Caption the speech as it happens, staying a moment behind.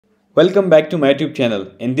Welcome back to my YouTube channel.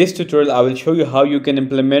 In this tutorial, I will show you how you can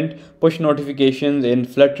implement push notifications in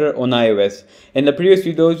Flutter on iOS. In the previous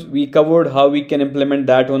videos, we covered how we can implement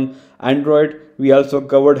that on Android. We also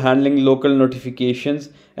covered handling local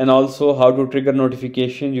notifications and also how to trigger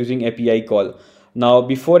notifications using API call. Now,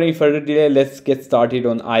 before any further delay, let's get started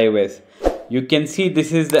on iOS. You can see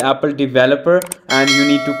this is the Apple developer and you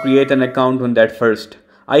need to create an account on that first.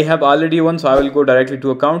 I have already one, so I will go directly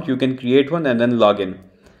to account. You can create one and then log in.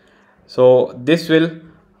 So this will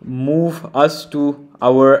move us to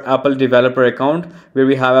our Apple developer account where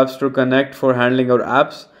we have App Store Connect for handling our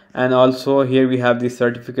apps, and also here we have the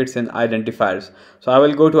certificates and identifiers. So I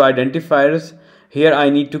will go to identifiers. Here I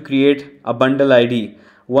need to create a bundle ID,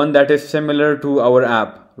 one that is similar to our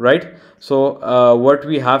app, right? So what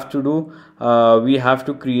we have to do, we have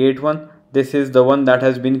to create one. This is the one that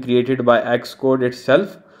has been created by Xcode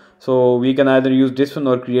itself. So we can either use this one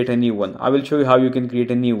or create a new one. I will show you how you can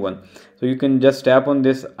create a new one. So you can just tap on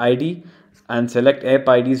this ID and select app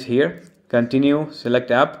IDs here, continue,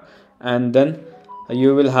 select app, and then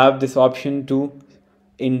you will have this option to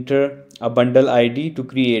enter a bundle ID to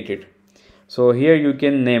create it. So here you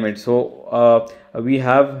can name it. So we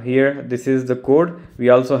have here, this is the code. We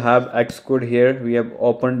also have Xcode here. We have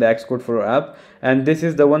opened the Xcode for our app, and this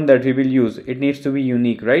is the one that we will use. It needs to be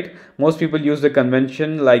unique, right? Most people use the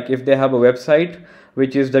convention, like if they have a website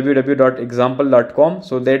which is www.example.com,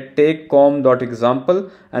 so they take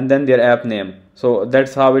com.example and then their app name. So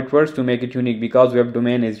that's how it works to make it unique, because web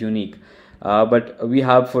domain is unique. But we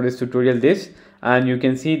have for this tutorial this, and you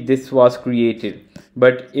can see this was created.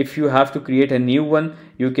 But if you have to create a new one,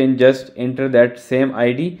 you can just enter that same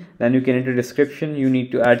ID, then you can enter description. You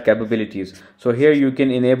need to add capabilities. So here you can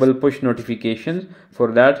enable push notifications.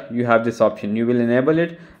 For that you have this option, you will enable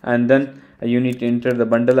it, and then you need to enter the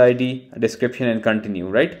bundle ID, description, and continue,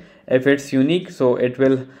 right? If it's unique, so it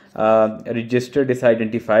will register this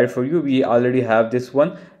identifier for you. We already have this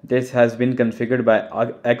one. This has been configured by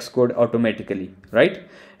Xcode automatically, right?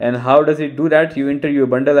 And how does it do that? You enter your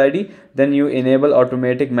bundle ID, then you enable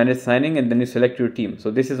automatic manage signing, and then you select your team. So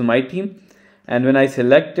this is my team, and when I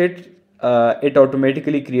select it, it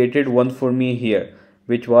automatically created one for me here,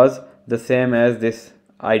 which was the same as this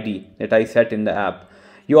ID that I set in the app.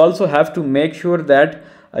 You also have to make sure that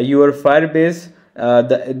your Firebase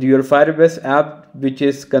your Firebase app, which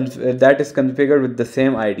is that is configured with the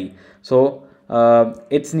same ID. So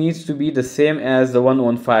it needs to be the same as the one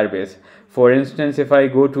on Firebase. For instance, if I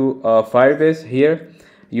go to Firebase here,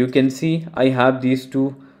 you can see I have these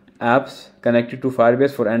two apps connected to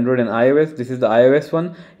Firebase for Android and iOS. This is the iOS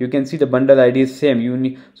one. You can see the bundle ID is same.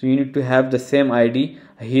 So you need to have the same ID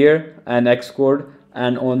here and Xcode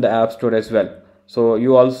and on the App Store as well. So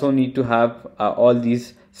you also need to have all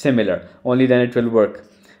these similar, only then it will work.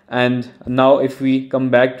 And now if we come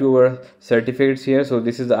back to our certificates here, so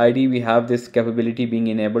this is the ID. We have this capability being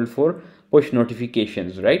enabled for push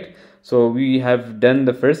notifications, right? So we have done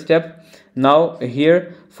the first step. Now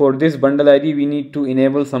here for this bundle ID, we need to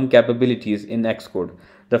enable some capabilities in Xcode.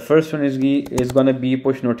 The first one is going to be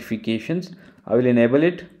push notifications. I will enable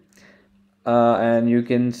it, and you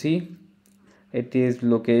can see it is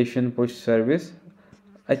location push service.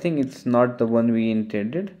 I think it's not the one we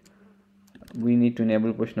intended. We need to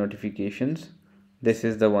enable push notifications. This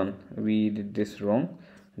is the one. We did this wrong.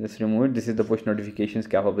 Let's remove it. This is the push notifications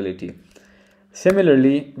capability.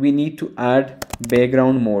 Similarly, we need to add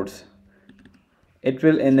background modes. It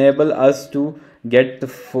will enable us to get the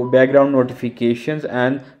background notifications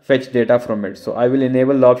and fetch data from it. So I will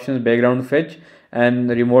enable the options background fetch and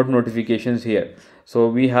remote notifications here. So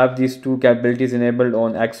we have these two capabilities enabled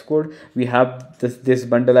on Xcode. We have this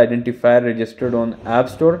bundle identifier registered on App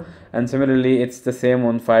Store, and similarly it's the same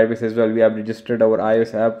on Firebase as well. We have registered our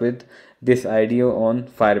iOS app with this ID on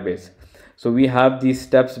Firebase. So we have these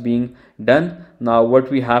steps being done. Now what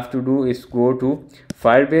we have to do is go to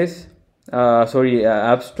Firebase,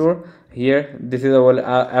 App Store. Here this is our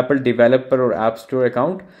Apple developer or App Store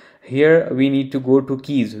account. Here we need to go to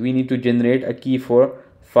keys. We need to generate a key for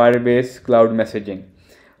Firebase cloud messaging.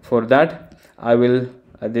 For that I will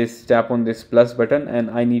tap on this plus button, and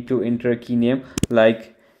I need to enter a key name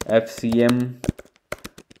like FCM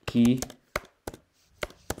key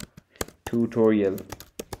tutorial.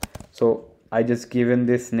 So I just given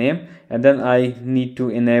this name, and then I need to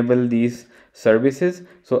enable these services.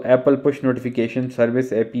 So Apple push notification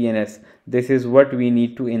service APNs, this is what we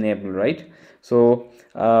need to enable, right? So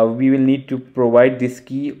we will need to provide this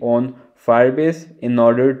key on Firebase in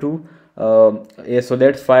order to so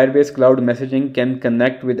that Firebase cloud messaging can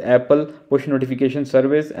connect with Apple push notification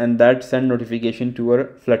service, and that send notification to our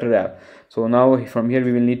Flutter app. So now from here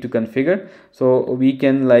we will need to configure, so we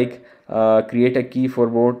can like create a key for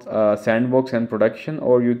both sandbox and production,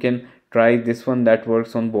 or you can try this one that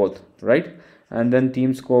works on both, right? And then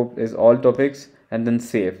theme scope is all topics, and then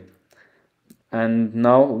save. And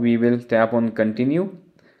now we will tap on continue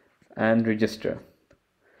and register,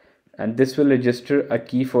 and this will register a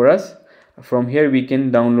key for us. From here we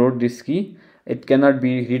can download this key. It cannot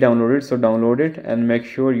be re-downloaded, so download it and make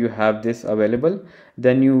sure you have this available.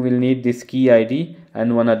 Then you will need this key ID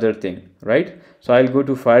and one other thing, right? So I'll go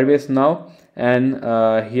to Firebase now, and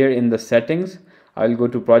here in the settings I'll go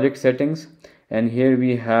to project settings, and here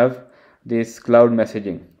we have this cloud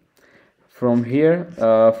messaging. From here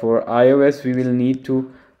for iOS we will need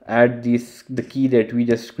to add the key that we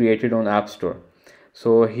just created on App Store.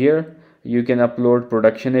 So here you can upload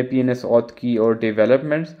production APNs auth key or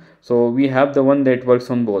developments. So we have the one that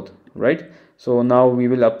works on both, right? So now we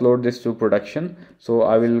will upload this to production. So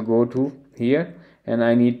I will go to here, and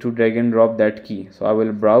I need to drag and drop that key. So I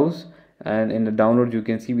will browse, and in the download you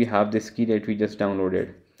can see we have this key that we just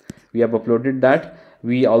downloaded. We have uploaded that.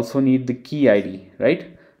 We also need the key ID,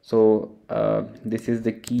 right? So this is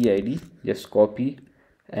the key ID. Just copy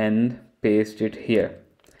and paste it here.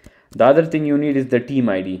 The other thing you need is the team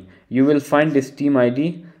ID. You will find this team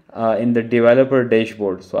ID in the developer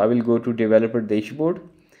dashboard. So I will go to developer dashboard,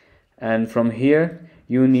 and from here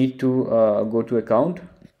you need to go to account.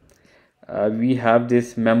 We have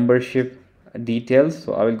this membership details,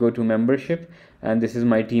 so I will go to membership, and this is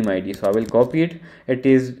my team ID. So I will copy it. It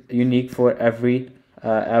is unique for every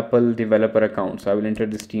Apple developer account. So I will enter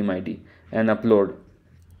this team ID and upload.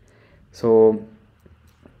 So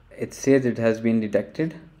it says it has been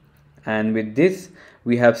detected, and with this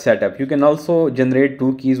we have set up. You can also generate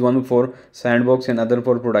two keys, one for sandbox and other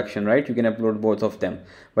for production, right? You can upload both of them,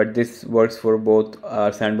 but this works for both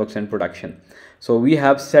sandbox and production. So we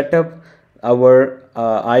have set up our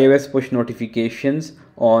iOS push notifications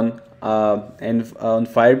on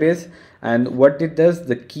Firebase. And what it does,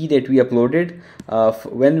 the key that we uploaded,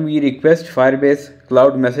 when we request Firebase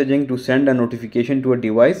cloud messaging to send a notification to a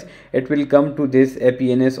device, it will come to this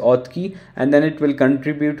APNs auth key, and then it will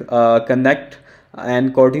contribute, connect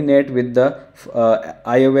and coordinate with the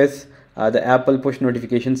iOS, the Apple push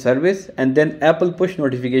notification service, and then Apple push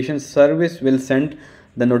notification service will send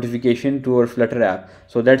the notification to our Flutter app.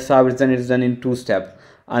 So that's how it's done. It's done in 2 steps,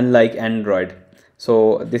 unlike Android.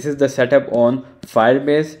 So this is the setup on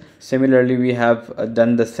Firebase. Similarly, we have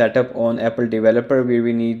done the setup on Apple developer, where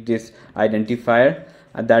we need this identifier,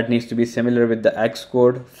 and that needs to be similar with the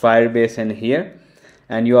Xcode, Firebase, and here.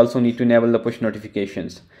 And you also need to enable the push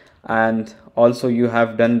notifications. And also you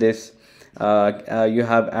have done this, you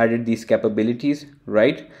have added these capabilities,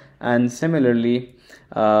 right? And similarly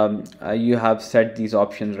you have set these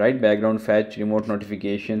options, right? Background fetch, remote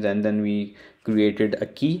notifications, and then we created a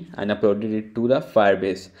key and uploaded it to the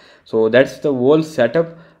Firebase. So that's the whole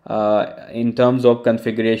setup in terms of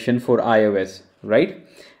configuration for iOS, right?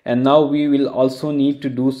 And now we will also need to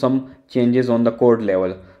do some changes on the code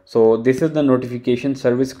level. So this is the notification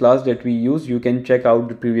service class that we use. You can check out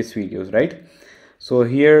the previous videos, right? So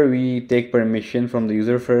here we take permission from the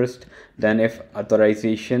user first, then if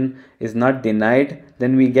authorization is not denied,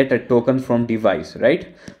 then we get a token from device,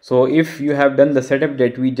 right? So if you have done the setup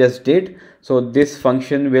that we just did, so this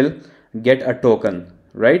function will get a token,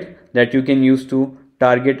 right, that you can use to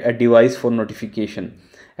target a device for notification.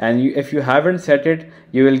 And if you haven't set it,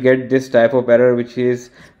 you will get this type of error, which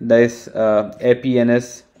is this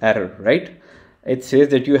APNs error, right? It says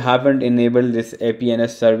that you haven't enabled this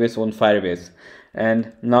APNs service on Firebase.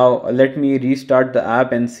 And now let me restart the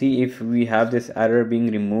app and see if we have this error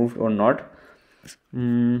being removed or not.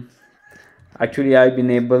 Actually, I've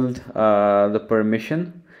enabled the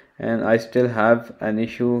permission, and I still have an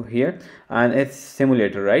issue here, and it's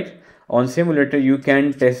simulator, right? On simulator you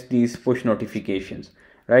can test these push notifications,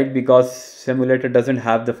 right? Because simulator doesn't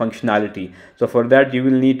have the functionality. So for that you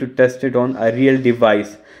will need to test it on a real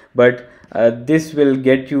device, but this will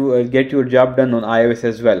get your job done on iOS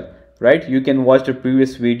as well, right? You can watch the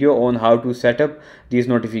previous video on how to set up these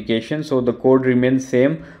notifications. So the code remains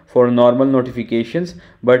same for normal notifications,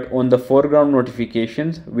 but on the foreground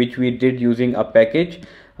notifications, which we did using a package,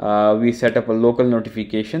 we set up a local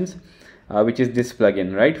notifications, which is this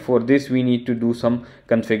plugin, right? For this we need to do some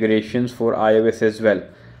configurations for iOS as well.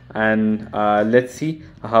 And let's see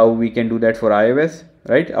how we can do that for iOS,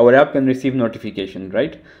 right? Our app can receive notification,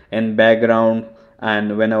 right, in background,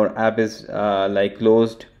 and when our app is like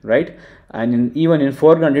closed, right? and even in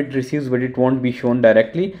foreground it receives, but it won't be shown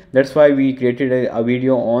directly. That's why we created a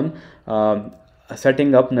video on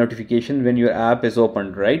setting up notification when your app is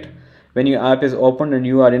opened, right? When your app is opened and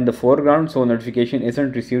you are in the foreground, so notification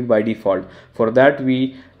isn't received by default. For that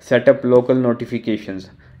we set up local notifications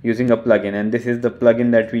using a plugin, and this is the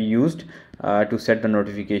plugin that we used to set the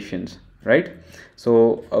notifications, right?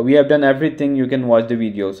 So we have done everything. You can watch the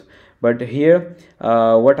videos, but here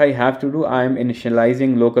what I have to do, I am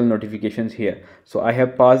initializing local notifications here. So I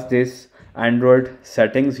have passed this Android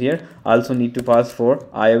settings here. I also need to pass for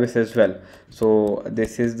iOS as well. So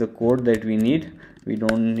this is the code that we need. We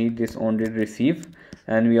don't need this on did receive,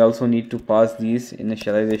 and we also need to pass these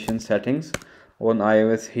initialization settings on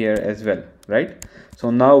iOS here as well, right?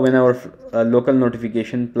 So now when our local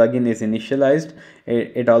notification plugin is initialized,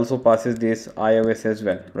 it also passes this iOS as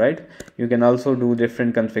well, right? You can also do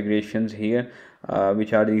different configurations here,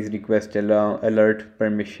 which are these request alert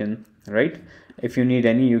permission, right? If you need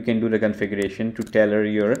any, you can do the configuration to tailor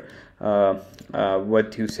your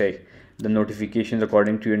what you say, the notifications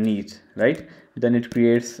according to your needs, right? Then it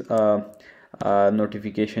creates a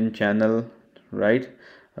notification channel, right?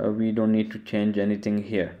 We don't need to change anything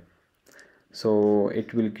here. So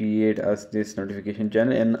it will create us this notification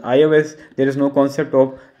channel. In iOS there is no concept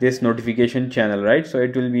of this notification channel, right? So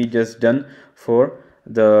it will be just done for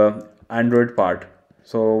the Android part.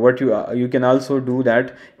 So what you can also do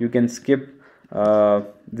that you can skip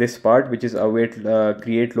this part, which is await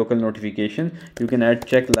create local notification. You can add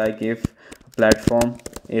check, like if platform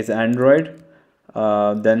is Android,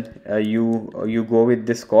 then you go with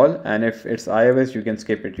this call, and if it's iOS you can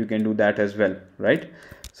skip it. You can do that as well, right?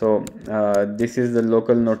 So this is the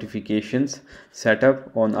local notifications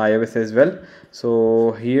setup on iOS as well.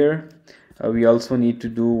 So here we also need to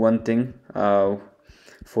do one thing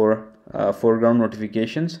for foreground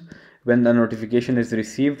notifications. When the notification is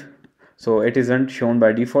received, so it isn't shown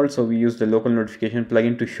by default, so we use the local notification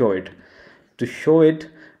plugin to show it. To show it,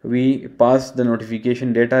 we pass the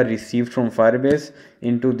notification data received from Firebase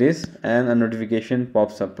into this, and a notification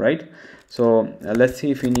pops up, right? So let's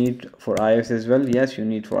see if we need for iOS as well. Yes, you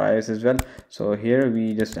need for iOS as well. So here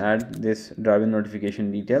we just add this driver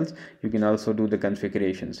notification details. You can also do the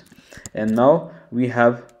configurations, and now we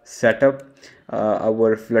have set up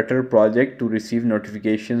our Flutter project to receive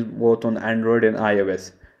notifications both on Android and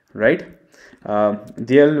iOS, right?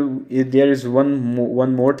 There is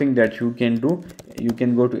one more thing that you can do. You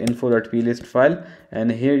can go to info.plist file, and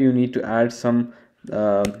here you need to add some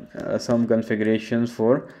configurations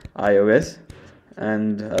for iOS,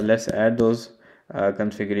 and let's add those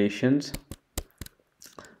configurations.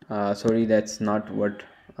 Sorry, that's not what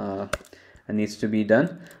needs to be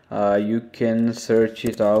done. You can search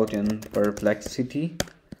it out in Perplexity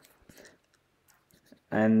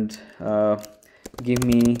and give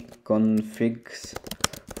me configs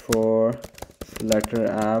for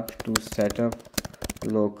Flutter app to set up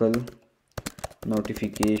local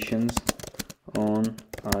notifications on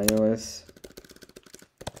iOS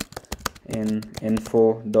in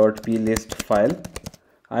info.plist file.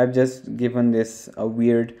 I've just given this a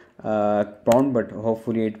weird prompt, but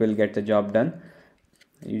hopefully it will get the job done.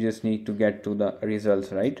 You just need to get to the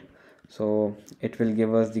results, right? So it will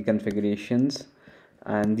give us the configurations,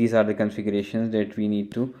 and these are the configurations that we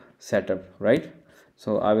need to set up, right?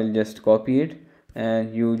 So I will just copy it,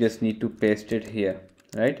 and you just need to paste it here,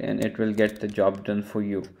 right? And it will get the job done for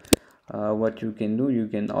you. What you can do, you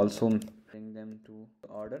can also bring them to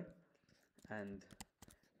order, and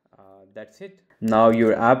that's it. Now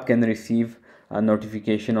your app can receive a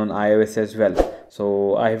notification on iOS as well.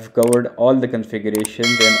 So I've covered all the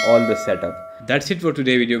configurations and all the setup. That's it for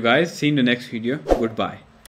today's video, guys. See you in the next video. Goodbye.